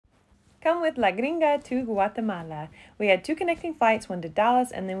Come with La Gringa to Guatemala. We had 2 connecting flights, one to Dallas,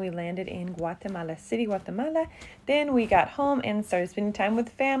 and then we landed in Guatemala City, Guatemala. Then we got home and started spending time with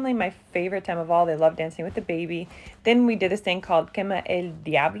family, my favorite time of all. They love dancing with the baby. Then we did this thing called Quema el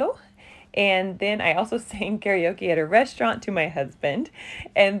Diablo. And then I also sang karaoke at a restaurant to my husband.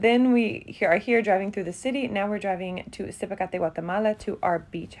 And then we are here driving through the city. Now we're driving to Zipacate, Guatemala to our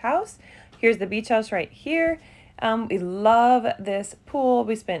beach house. Here's the beach house right here. We love this pool.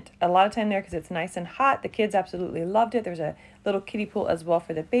 We spent a lot of time there because it's nice and hot. The kids absolutely loved it. There's a little kiddie pool as well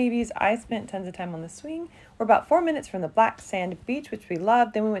for the babies. I spent tons of time on the swing. We're about 4 minutes from the black sand beach, which we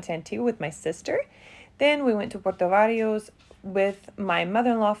loved. Then we went to Antigua with my sister. Then we went to Puerto Barrios with my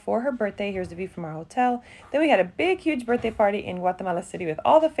mother-in-law for her birthday. Here's the view from our hotel. Then we had a big, huge birthday party in Guatemala City with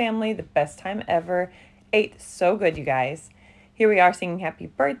all the family. The best time ever. Ate so good, you guys. Here we are singing happy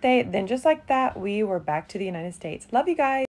birthday. Then just like that, we were back to the United States. Love you guys.